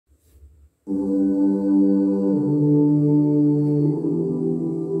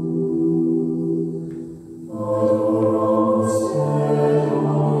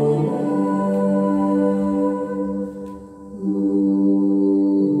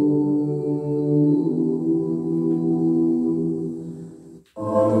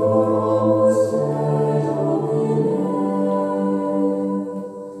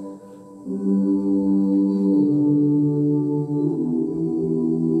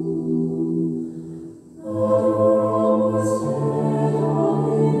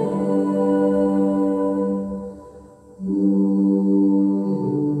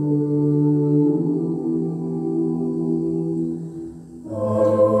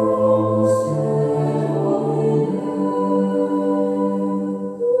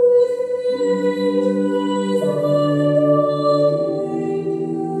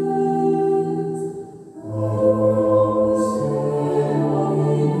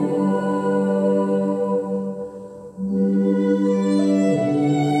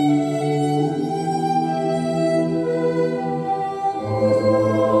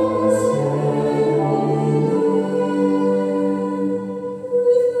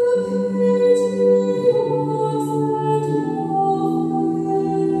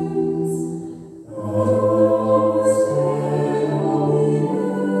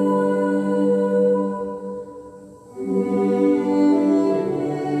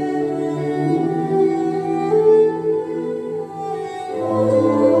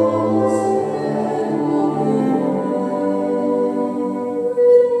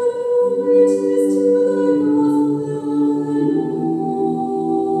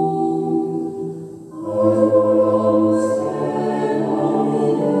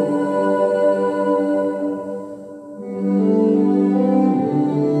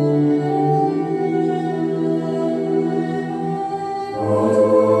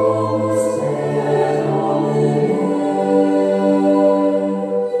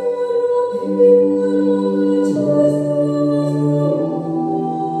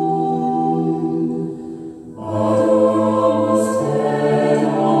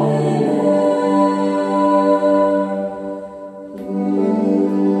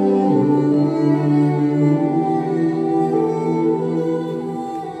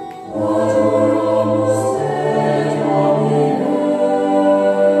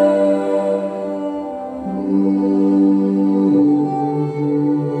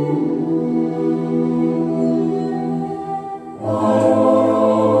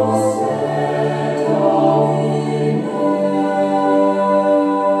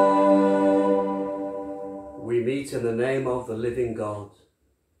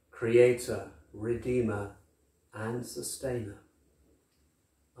Creator, Redeemer, and Sustainer.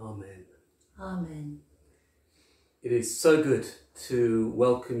 Amen. Amen. It is so good to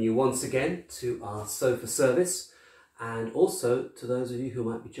welcome you once again to our sofa service, and also to those of you who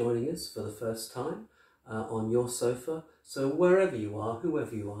might be joining us for the first time on your sofa. So wherever you are,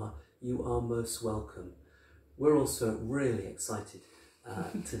 whoever you are most welcome. We're also really excited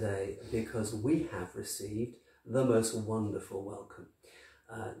today because we have received the most wonderful welcome.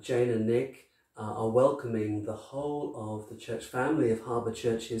 Jane and Nick are welcoming the whole of the church family of Harbour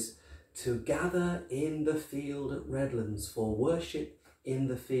Churches to gather in the field at Redlands for worship in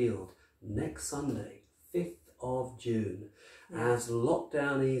the field next Sunday, 5th of June. As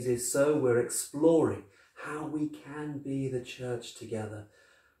lockdown eases, so we're exploring how we can be the church together,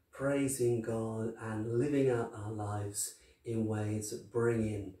 praising God and living out our lives in ways that bring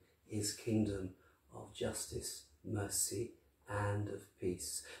in his kingdom of justice, mercy, and of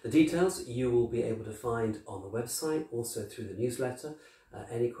peace. The details you will be able to find on the website, also through the newsletter.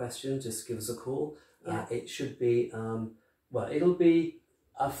 Any questions, just give us a call. It should be, it'll be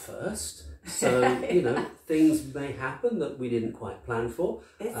a first. So, you know, things may happen that we didn't quite plan for.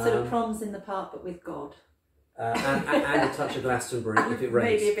 It's sort of proms in the park, but with God. And a touch of Glastonbury if it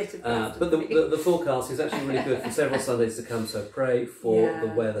rains. Maybe a bit of Glastonbury. But the forecast is actually really good for several Sundays to come, so pray for the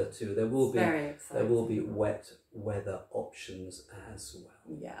weather too. There will be wet weather options as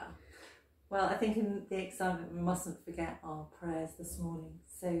well. Yeah. Well, I think in the excitement we mustn't forget our prayers this morning.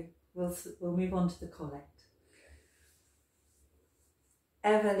 So we'll move on to the collect.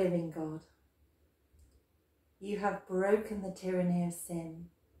 Ever living God, you have broken the tyranny of sin,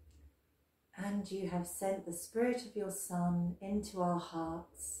 and you have sent the Spirit of your Son into our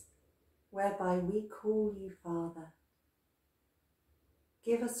hearts, whereby we call you Father.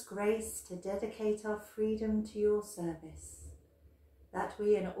 Give us grace to dedicate our freedom to your service, that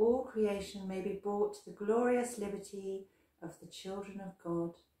we in all creation may be brought to the glorious liberty of the children of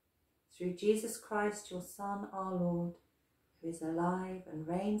God, through Jesus Christ, your Son, our Lord, who is alive and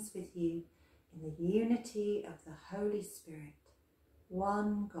reigns with you in the unity of the Holy Spirit,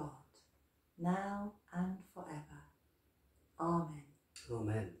 one God, now and forever. Amen.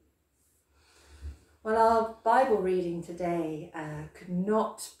 Amen. Well, our Bible reading today could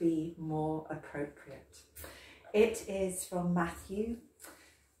not be more appropriate. It is from Matthew,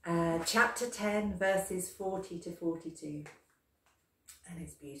 chapter 10, verses 40 to 42, and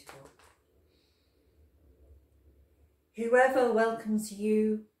it's beautiful. Whoever welcomes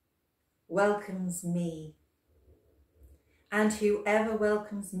you welcomes me, and whoever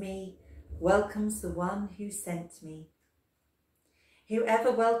welcomes me welcomes the one who sent me.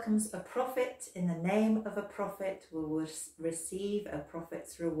 Whoever welcomes a prophet in the name of a prophet will receive a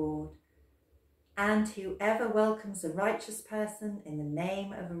prophet's reward, and whoever welcomes a righteous person in the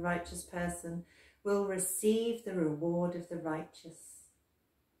name of a righteous person will receive the reward of the righteous.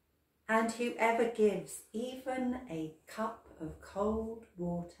 And whoever gives even a cup of cold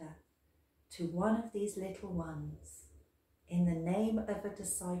water to one of these little ones in the name of a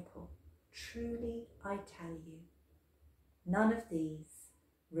disciple, truly I tell you, none of these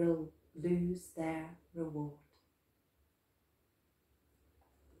will lose their reward.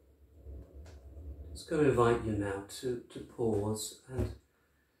 I'm just going to invite you now to pause, and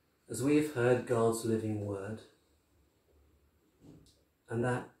as we have heard God's living word and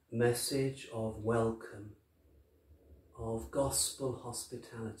that message of welcome, of gospel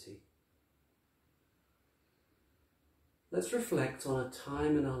hospitality, let's reflect on a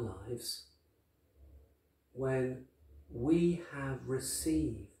time in our lives when we have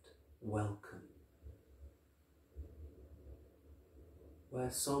received welcome,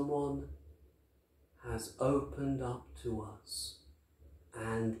 where someone has opened up to us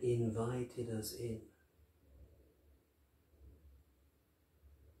and invited us in.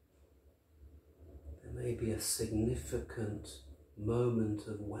 There may be a significant moment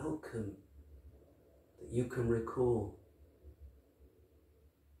of welcome that you can recall.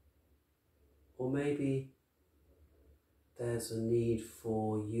 Or maybe there's a need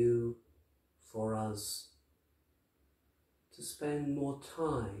for you, for us, to spend more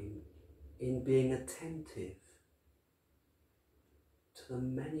time in being attentive to the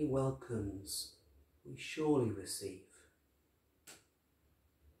many welcomes we surely receive.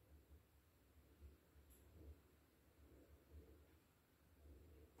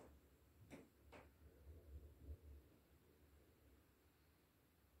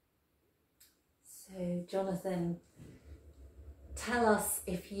 So, Jonathan, tell us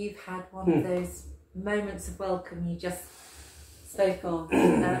if you've had one of those moments of welcome you just spoke of,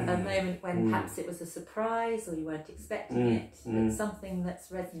 a moment when perhaps it was a surprise or you weren't expecting it, but something that's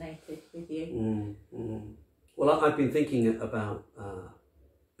resonated with you. Well, I've been thinking about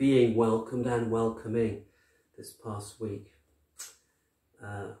being welcomed and welcoming this past week.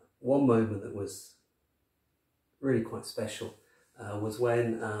 One moment that was really quite special was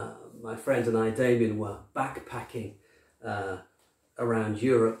when my friend and I, Damien, were backpacking around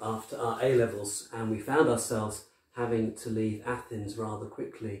Europe after our A-levels, and we found ourselves having to leave Athens rather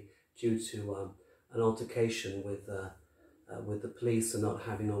quickly due to an altercation with the police and not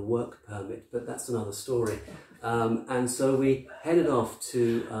having a work permit, but that's another story. And so we headed off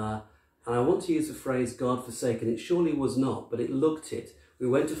to, and I want to use the phrase God-forsaken. It surely was not, but it looked it. We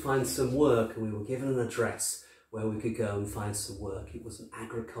went to find some work and we were given an address where we could go and find some work. It was an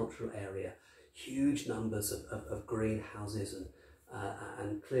agricultural area, huge numbers of greenhouses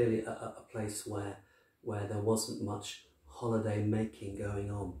and clearly a place where there wasn't much holiday making going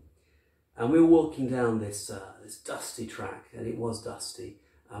on. And we were walking down this dusty track, and it was dusty,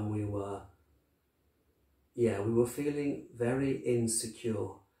 and we were feeling very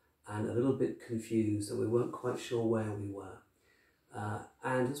insecure and a little bit confused, and we weren't quite sure where we were.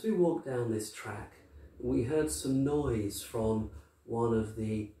 And as we walked down this track, we heard some noise from one of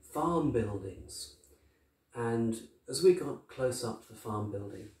the farm buildings. And as we got close up to the farm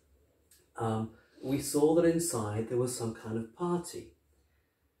building, we saw that inside there was some kind of party.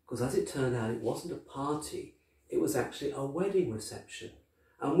 Because as it turned out, it wasn't a party, it was actually a wedding reception.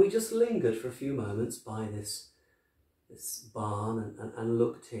 And we just lingered for a few moments by this barn and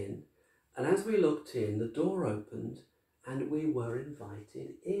looked in. And as we looked in, the door opened and we were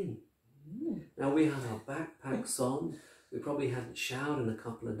invited in. Now, we had our backpacks on, we probably hadn't showered in a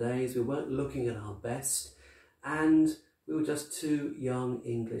couple of days, we weren't looking at our best, and we were just two young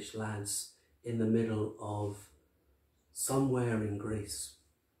English lads in the middle of somewhere in Greece.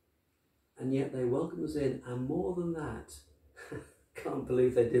 And yet they welcomed us in, and more than that, can't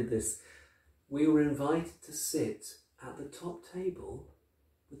believe they did this, we were invited to sit at the top table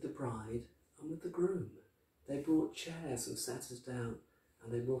with the bride and with the groom. They brought chairs and sat us down,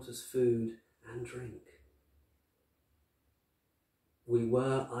 and they brought us food and drink. We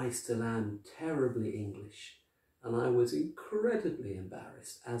were, I still am, terribly English, and I was incredibly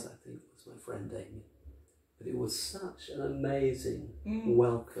embarrassed, as I think was my friend Damien. But it was such an amazing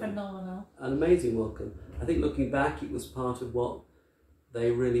welcome. Phenomenal. An amazing welcome. I think looking back, it was part of what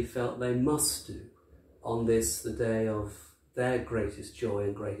they really felt they must do on this, the day of their greatest joy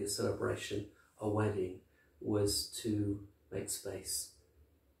and greatest celebration, a wedding, was to make space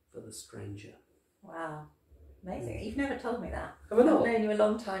for the stranger. Wow. Amazing. You've never told me that. Have I not? I've known you a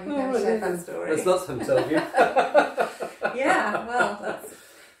long time. You've never shared that story. There's lots I've told you. Yeah, well, that's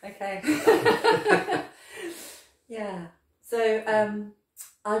okay. Yeah. So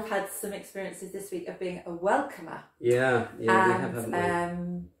I've had some experiences this week of being a welcomer. Yeah, we have, haven't we?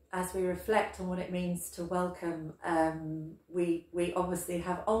 As we reflect on what it means to welcome, we obviously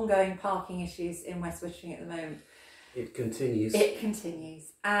have ongoing parking issues in West Wittering at the moment. It continues. It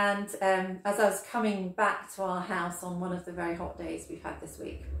continues. And as I was coming back to our house on one of the very hot days we've had this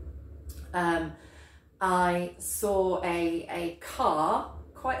week, I saw a car,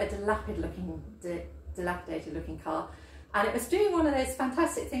 quite a dilapidated looking car, and it was doing one of those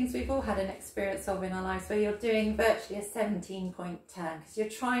fantastic things we've all had an experience of in our lives, where you're doing virtually a 17-point turn because you're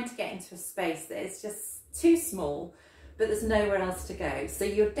trying to get into a space that is just too small, but there's nowhere else to go. So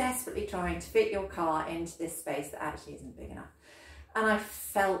you're desperately trying to fit your car into this space that actually isn't big enough. And I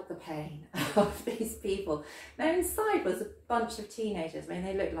felt the pain of these people. Now inside was a bunch of teenagers. I mean,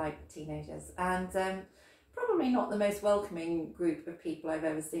 they looked like teenagers, and probably not the most welcoming group of people I've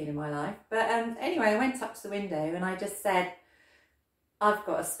ever seen in my life. But anyway, I went up to the window and I just said, I've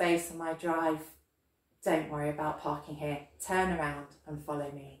got a space on my drive. Don't worry about parking here. Turn around and follow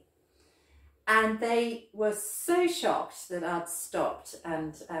me. And they were so shocked that I'd stopped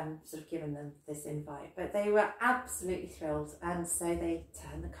and sort of given them this invite. But they were absolutely thrilled. And so they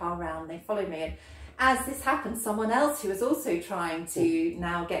turned the car around, they followed me. And as this happened, someone else who was also trying to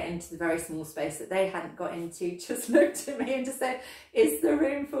now get into the very small space that they hadn't got into just looked at me and just said, is there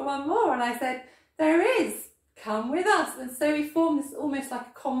room for one more? And I said, there is. Come with us. And so we formed this almost like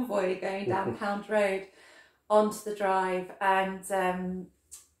a convoy going down Pound Road onto the drive. And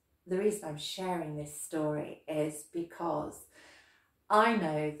the reason I'm sharing this story is because I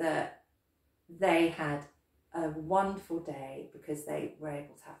know that they had a wonderful day because they were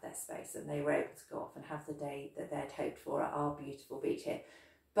able to have their space and they were able to go off and have the day that they'd hoped for at our beautiful beach here.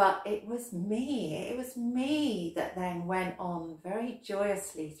 But it was me that then went on very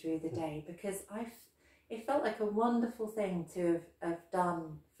joyously through the day, because it felt like a wonderful thing to have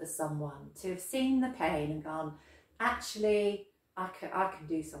done for someone, to have seen the pain and gone, actually, I can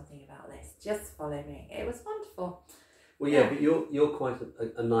do something about this. Just follow me. It was wonderful. Well, yeah, but you're quite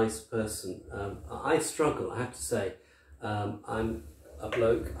a nice person. I struggle, I have to say. I'm a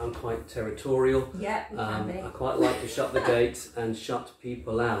bloke. I'm quite territorial. Yeah, I quite like to shut the gate and shut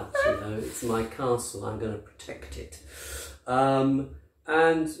people out. You know, it's my castle. I'm going to protect it. And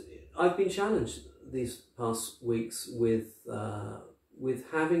I've been challenged these past weeks with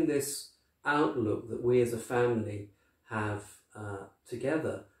having this outlook that we as a family have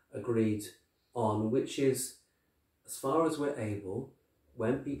together agreed on, which is, as far as we're able,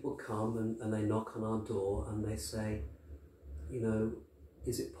 when people come and they knock on our door and they say, you know,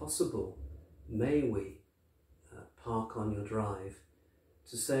 is it possible, may we park on your drive,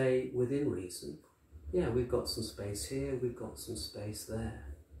 to say within reason, yeah, we've got some space here, we've got some space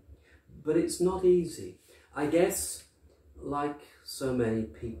there. But it's not easy. I guess, like so many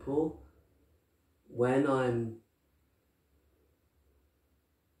people, when I'm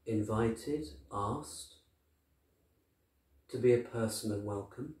invited, asked to be a person of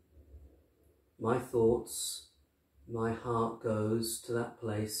welcome, my thoughts, my heart goes to that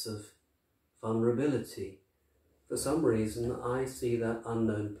place of vulnerability. For some reason, I see that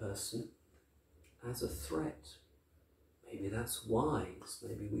unknown person as a threat. Maybe that's wise.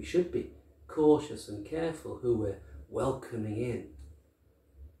 Maybe we should be cautious and careful who we're welcoming in.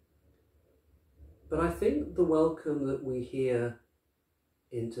 But I think the welcome that we hear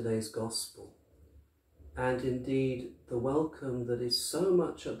in today's gospel, and indeed the welcome that is so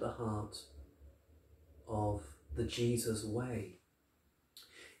much at the heart of the Jesus way,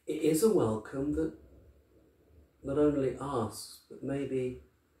 it is a welcome that not only asks, but maybe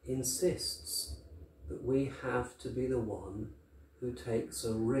insists that we have to be the one who takes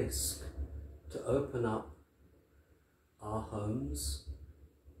a risk to open up our homes,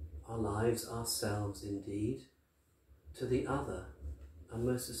 our lives, ourselves indeed, to the other, and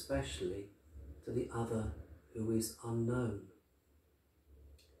most especially to the other who is unknown.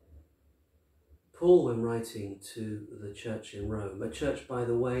 Paul, when writing to the church in Rome, a church, by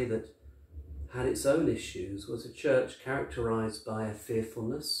the way, that had its own issues, was a church characterized by a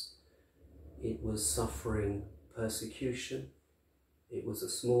fearfulness. It was suffering persecution. It was a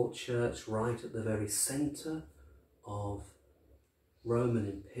small church right at the very centre of Roman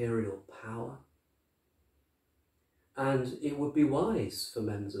imperial power. And it would be wise for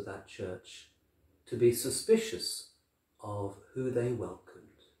members of that church to be suspicious of who they welcomed.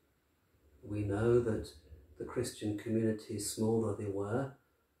 We know that the Christian community, small though they were,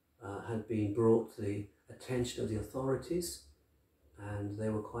 had been brought to the attention of the authorities, and they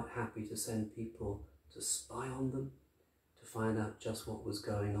were quite happy to send people to spy on them, to find out just what was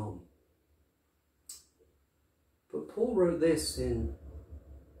going on. But Paul wrote this in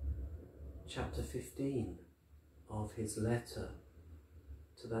chapter 15 of his letter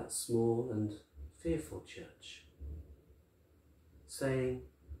to that small and fearful church, saying,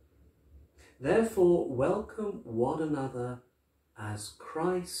 "Therefore welcome one another as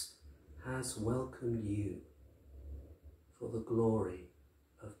Christ has welcomed you, for the glory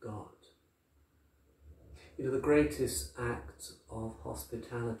of God." You know, the greatest act of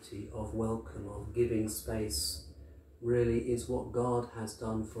hospitality, of welcome, of giving space, really is what God has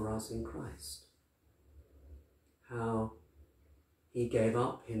done for us in Christ. How he gave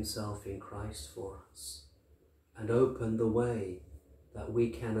up himself in Christ for us and opened the way that we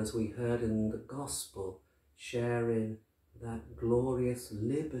can, as we heard in the gospel, share in that glorious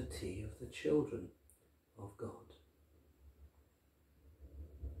liberty of the children of God.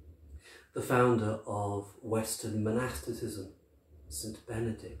 The founder of Western monasticism, St.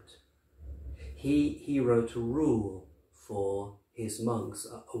 Benedict, he wrote a rule for his monks,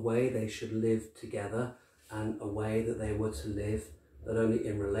 a way they should live together and a way that they were to live not only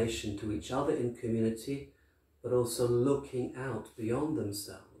in relation to each other in community, but also looking out beyond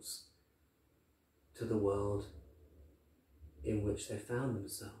themselves to the world in which they found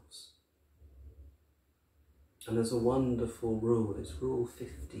themselves. And there's a wonderful rule, it's Rule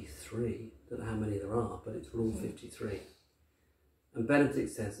 53, I don't know how many there are, but it's Rule 53. And Benedict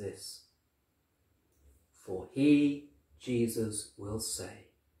says this, "For he, Jesus, will say,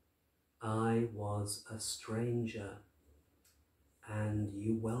 I was a stranger and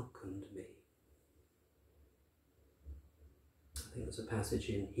you welcomed me." I think there's a passage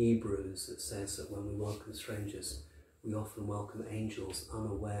in Hebrews that says that when we welcome strangers, we often welcome angels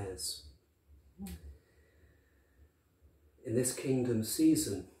unawares. In this kingdom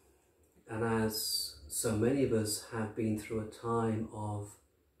season, and as so many of us have been through a time of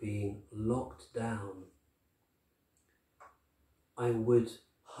being locked down, I would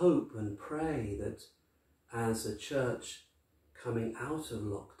hope and pray that as a church coming out of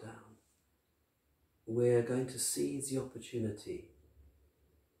lockdown, we're going to seize the opportunity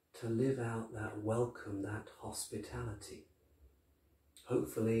to live out that welcome, that hospitality.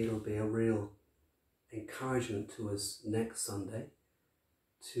 Hopefully it'll be a real encouragement to us next Sunday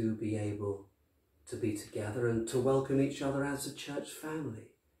to be able to be together and to welcome each other as a church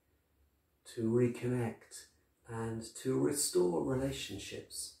family, to reconnect and to restore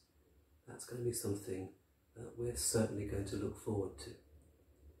relationships. That's going to be something that we're certainly going to look forward to.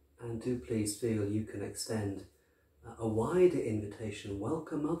 And do please feel you can extend a wider invitation,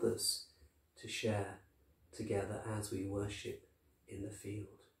 welcome others to share together as we worship in the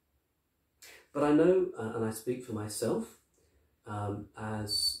field. But I know, and I speak for myself,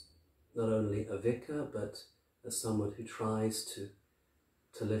 as not only a vicar, but as someone who tries to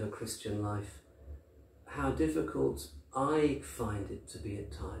live a Christian life, how difficult I find it to be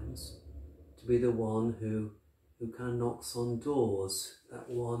at times, to be the one who kind of knocks on doors, that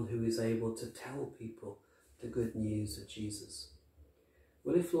one who is able to tell people the good news of Jesus.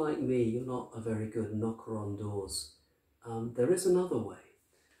 Well, if like me, you're not a very good knocker on doors, there is another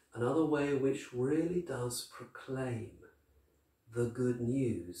way which really does proclaim the good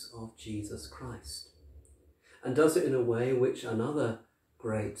news of Jesus Christ, and does it in a way which another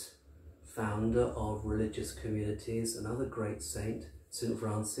great founder of religious communities, another great saint, St.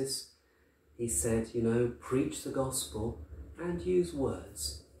 Francis, he said, you know, preach the gospel and use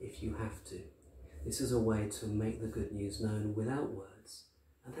words if you have to. This is a way to make the good news known without words,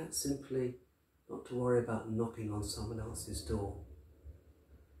 and that's simply not to worry about knocking on someone else's door,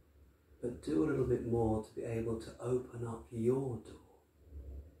 but do a little bit more to be able to open up your door,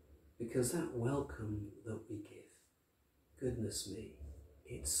 because that welcome that we give, goodness me,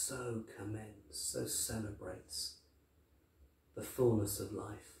 it so commends, so celebrates the fullness of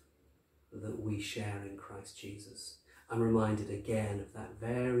life that we share in Christ Jesus. I'm reminded again of that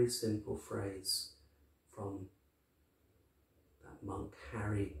very simple phrase from that monk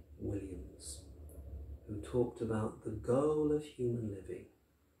Harry Williams. who talked about the goal of human living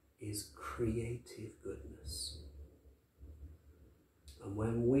is creative goodness. And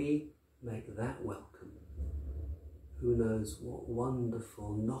when we make that welcome, who knows what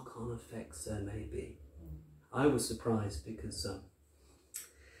wonderful knock-on effects there may be. I was surprised because,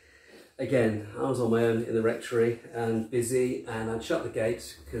 again, I was on my own in the rectory and busy, and I'd shut the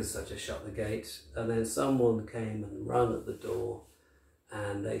gate because I just shut the gate, and then someone came and rang at the door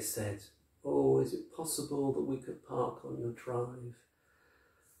and they said, "Oh, is it possible that we could park on your drive?"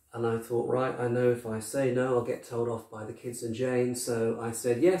 And I thought, right, I know if I say no, I'll get told off by the kids and Jane. So I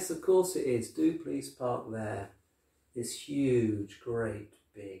said, yes, of course it is. Do please park there. This huge, great,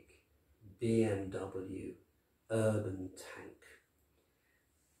 big BMW urban tank.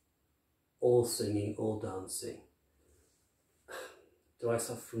 All singing, all dancing. Do I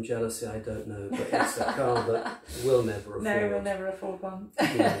suffer from jealousy? I don't know, but it's a car that we'll never afford. No, we'll never afford one.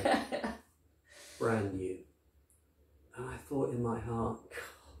 Yeah. Brand new. And I thought in my heart,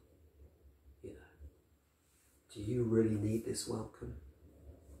 do you really need this welcome?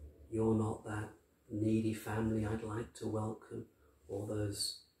 You're not that needy family I'd like to welcome, or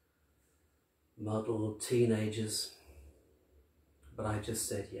those muddled teenagers. But I just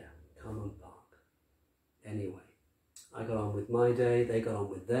said, yeah, come and park. Anyway, I got on with my day, they got on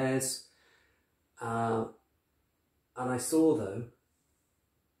with theirs. And I saw, though,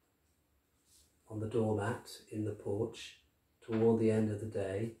 on the doormat in the porch, toward the end of the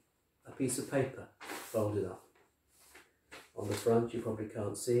day, a piece of paper folded up. On the front, you probably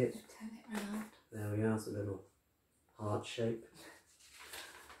can't see it. Turn it round. There we are, it's a little heart shape.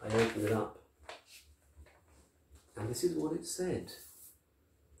 I opened it up, and this is what it said.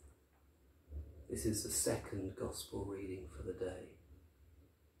 This is the second gospel reading for the day.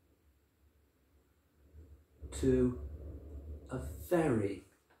 To a very,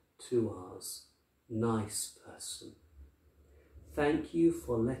 to ours, nice person. Thank you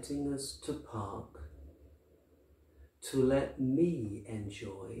for letting us to park, to let me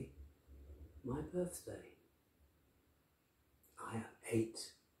enjoy my birthday. I am 8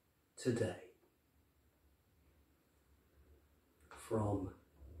 today. From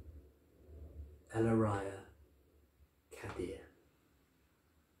Elariah Kadir.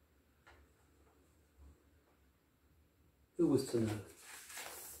 Who was to know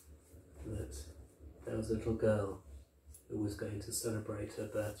that there was a little girl who was going to celebrate her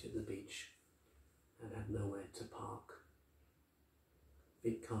birthday at the beach and had nowhere to park?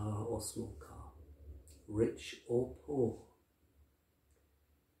 Big car or small car, rich or poor.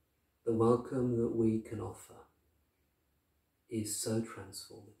 The welcome that we can offer is so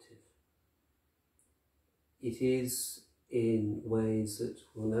transformative. It is in ways that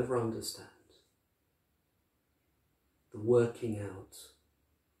we'll never understand. The working out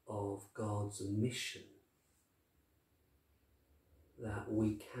of God's mission that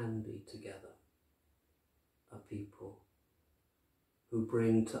we can be together, a people who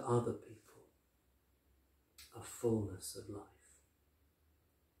bring to other people a fullness of life.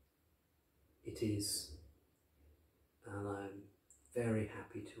 It is, and I'm very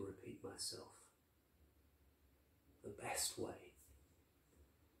happy to repeat myself, the best way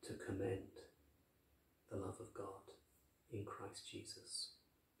to commend the love of God in Christ Jesus.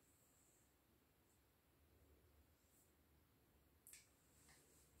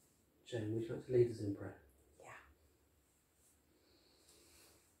 Jane, would you like to lead us in prayer?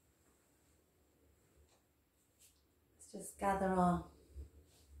 Just gather our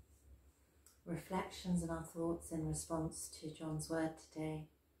reflections and our thoughts in response to John's word today.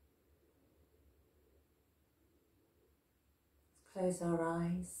 Let's close our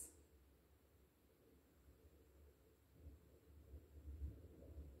eyes.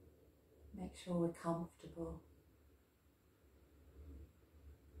 Make sure we're comfortable.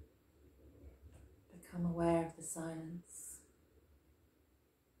 Become aware of the silence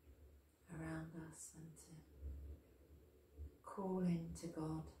around us and to call into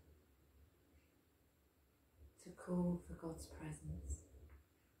God, to call for God's presence.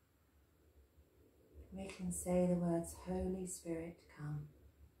 We can say the words, Holy Spirit, come.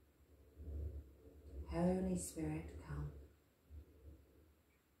 Holy Spirit, come.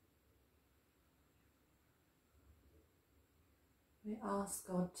 We ask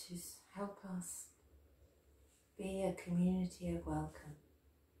God to help us be a community of welcome.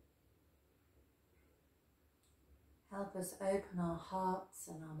 Help us open our hearts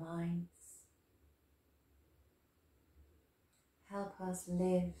and our minds. Help us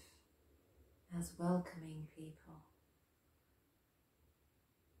live as welcoming people.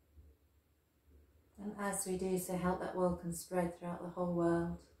 And as we do so, help that welcome spread throughout the whole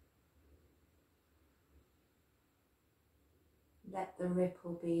world. Let the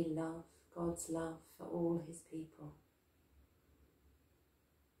ripple be love, God's love for all his people.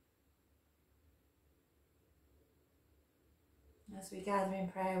 As we gather in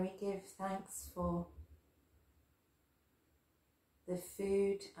prayer, we give thanks for the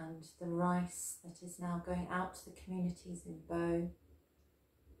food and the rice that is now going out to the communities in Bow.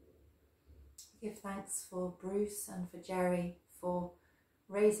 We give thanks for Bruce and for Jerry for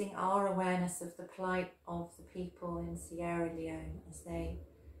raising our awareness of the plight of the people in Sierra Leone as they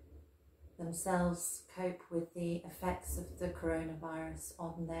themselves cope with the effects of the coronavirus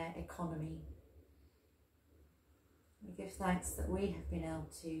on their economy. We give thanks that we have been able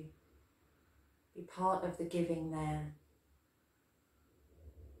to be part of the giving there.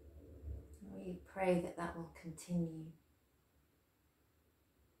 We pray that that will continue.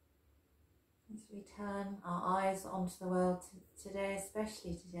 As we turn our eyes onto the world today,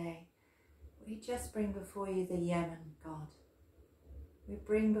 especially today, we just bring before you the Yemen, God. We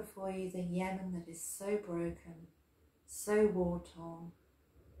bring before you the Yemen that is so broken, so war-torn.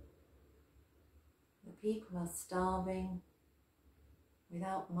 The people are starving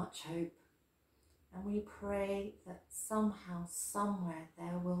without much hope. And we pray that somehow, somewhere,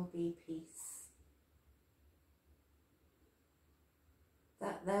 there will be peace.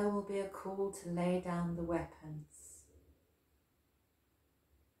 That there will be a call to lay down the weapons.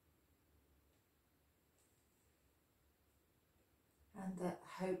 And that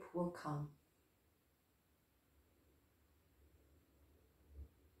hope will come.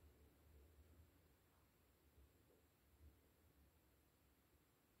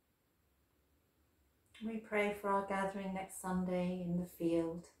 We pray for our gathering next Sunday in the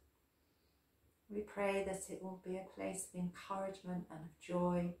field. We pray that it will be a place of encouragement and of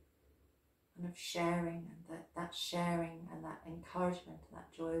joy and of sharing, and that sharing and that encouragement and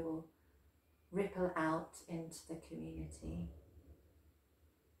that joy will ripple out into the community.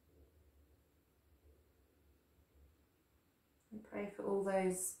 We pray for all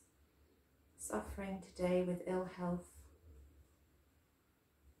those suffering today with ill health.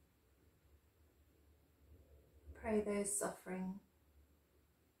 Pray those suffering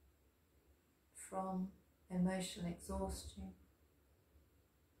from emotional exhaustion,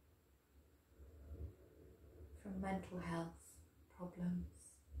 from mental health problems,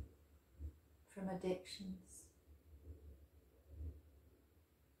 from addictions.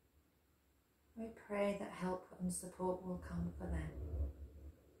 We pray that help and support will come for them.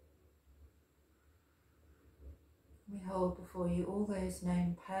 We hold before you all those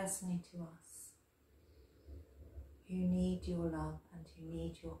known personally to us who need your love and who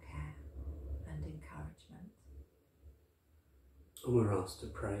need your care and encouragement. And we're asked to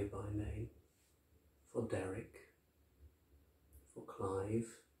pray by name for Derek, for Clive,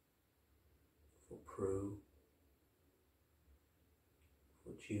 for Prue,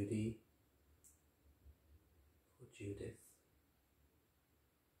 for Judy, for Judith,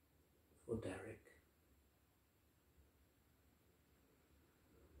 for Derek,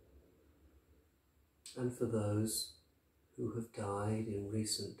 and for those who have died in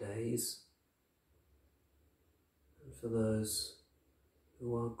recent days, and for those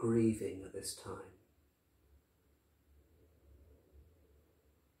who are grieving at this time.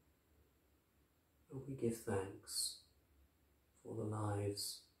 And we give thanks for the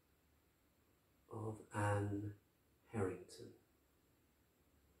lives of Anne Harrington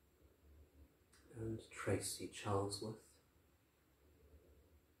and Tracy Charlesworth,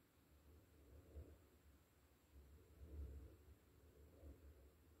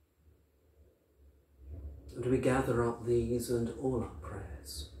 and we gather up these and all our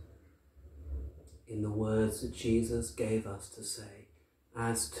prayers in the words that Jesus gave us to say,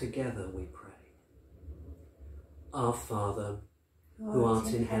 as together we pray. Our Father, who art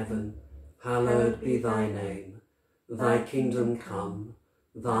in heaven, hallowed be thy name. Thy kingdom come,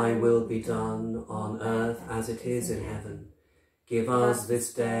 thy will be done on earth as it is in heaven. Give us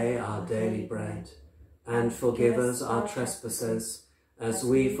this day our daily bread, and forgive us our trespasses, as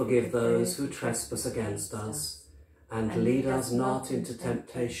we forgive those who trespass against us. And lead us not into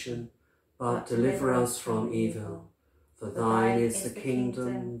temptation, but deliver us from evil. For thine is the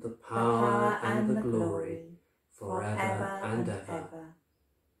kingdom, the power, and the glory, forever and ever.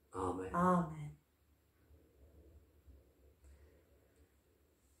 Amen. Amen.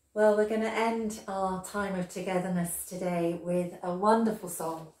 Well, we're going to end our time of togetherness today with a wonderful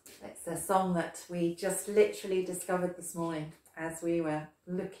song. It's a song that we just literally discovered this morning as we were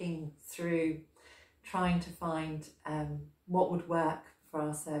looking through, trying to find what would work for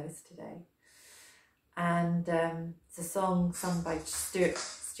our service today. And it's a song sung by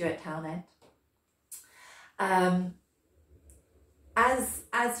Stuart Townend.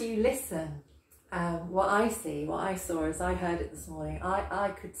 as you listen, what I saw as I heard it this morning, I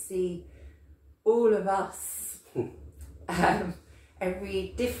could see all of us,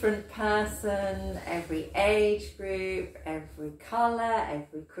 every different person, every age group, every colour,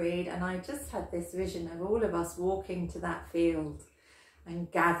 every creed, and I just had this vision of all of us walking to that field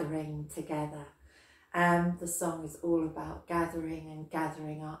and gathering together. The song is all about gathering and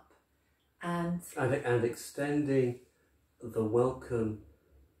gathering up, and extending the welcome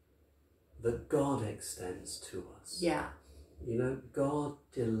that God extends to us. Yeah. You know, God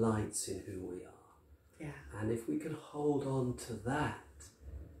delights in who we are. Yeah. And if we can hold on to that,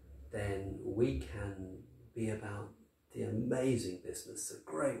 then we can be about the amazing business, the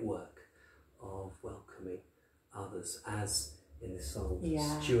great work of welcoming others, as in this song,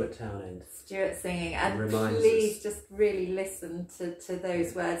 Stuart Townend. Stuart singing, and please just really listen to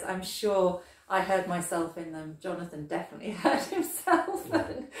those words. I'm sure I heard myself in them. Jonathan definitely heard himself,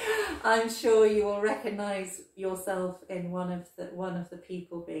 and I'm sure you will recognise yourself in one of the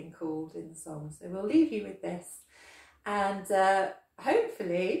people being called in the song. So we'll leave you with this, and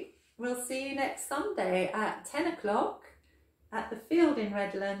hopefully we'll see you next Sunday at 10 o'clock at the field in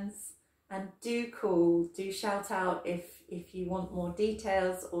Redlands. And do shout out if you want more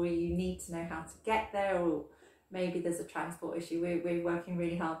details, or you need to know how to get there, or maybe there's a transport issue. We're working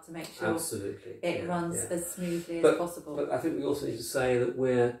really hard to make sure it runs as smoothly as possible. But I think we also need to say that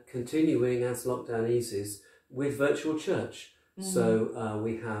we're continuing, as lockdown eases, with virtual church. So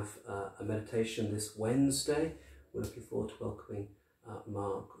we have a meditation this Wednesday. We're looking forward to welcoming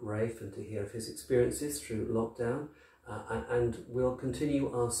Mark Rafe and to hear of his experiences through lockdown. And we'll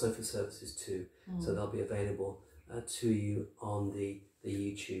continue our sofa services too, so they'll be available to you on the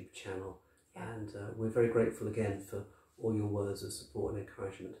YouTube channel. Yeah. And we're very grateful again for all your words of support and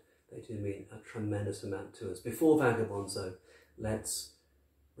encouragement. They do mean a tremendous amount to us. Before Vagabonds though, let's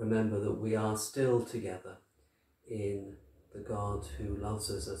remember that we are still together in the God who loves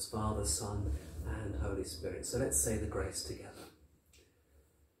us as Father, Son and Holy Spirit. So let's say the grace together.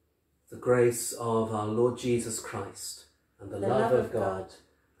 The grace of our Lord Jesus Christ, and the love of God,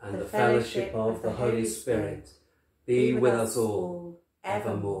 and the fellowship of the Holy Spirit be with us all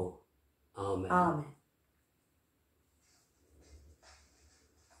evermore. Amen. Amen.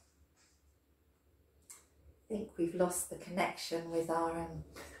 I think we've lost the connection with our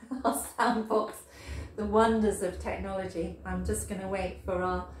sound box. The wonders of technology. I'm just going to wait for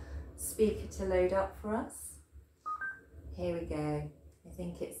our speaker to load up for us. Here we go. I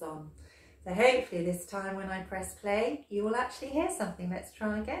think it's on. So hopefully this time when I press play, you will actually hear something. Let's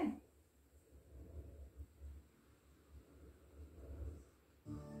try again.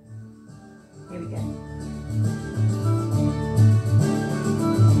 Here we go.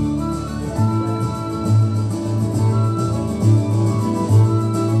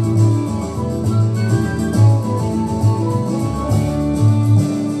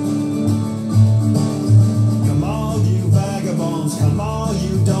 Come all you vagabonds, come all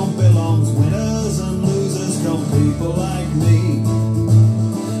you don't belongs, winners and losers, grown people like me.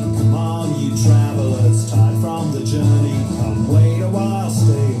 Come all you travellers, tired from the journey, come wait a while,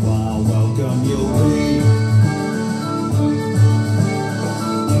 stay a while, welcome you'll be.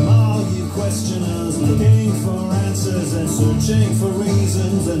 Come all you questioners, looking for answers and searching for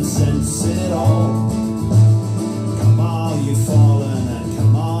reasons and sense in it all. Come all you fallen and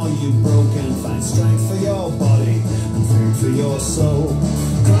come all you broken, find strength for your body and food for your soul.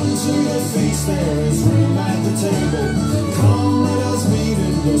 Come to the feast, there is room at the table. Come, let us meet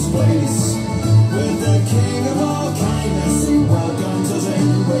in this place with the King of all kindness, who welcomes us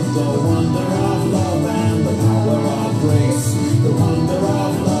in with the wonder of love and the power of grace. The wonder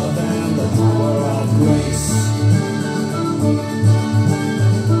of love and the power of grace.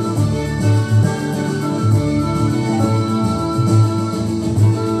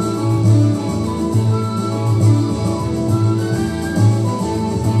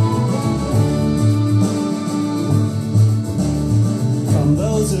 From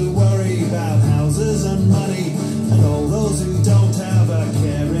those who worry about houses and money, and all those who don't have a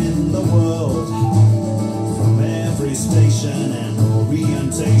care in the world. From every station and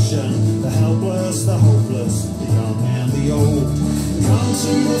orientation, the helpless, the hopeless, the young and the old. Come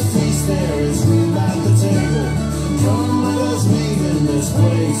to the feast, there is room at the table. Come, let us meet in this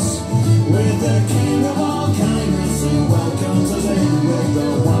place with the King of all kindness, who welcomes us in with the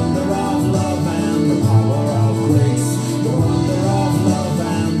wonder of love and the power of grace. The wonder of love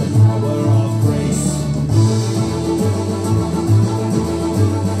and the power of grace.